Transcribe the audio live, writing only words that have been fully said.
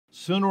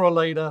Sooner or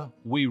later,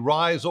 we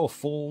rise or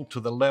fall to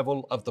the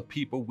level of the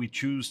people we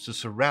choose to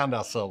surround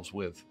ourselves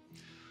with.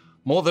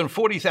 More than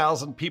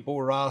 40,000 people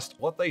were asked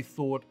what they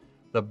thought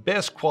the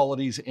best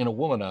qualities in a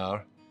woman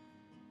are,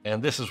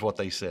 and this is what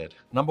they said.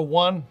 Number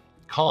 1,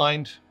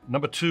 kind.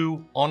 Number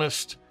 2,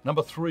 honest.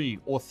 Number 3,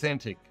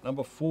 authentic.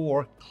 Number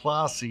 4,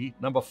 classy.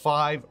 Number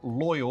 5,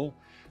 loyal.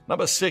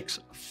 Number 6,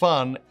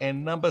 fun.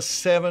 And number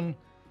 7,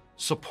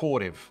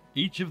 supportive.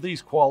 Each of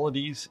these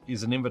qualities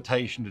is an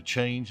invitation to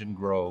change and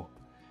grow.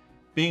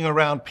 Being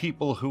around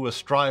people who are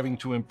striving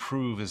to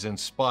improve is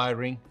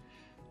inspiring,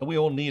 and we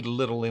all need a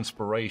little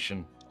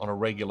inspiration on a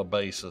regular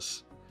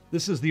basis.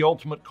 This is the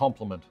ultimate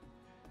compliment.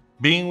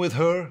 Being with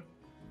her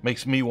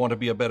makes me want to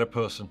be a better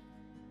person.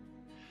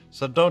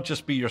 So don't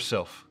just be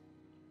yourself.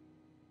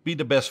 Be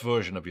the best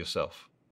version of yourself.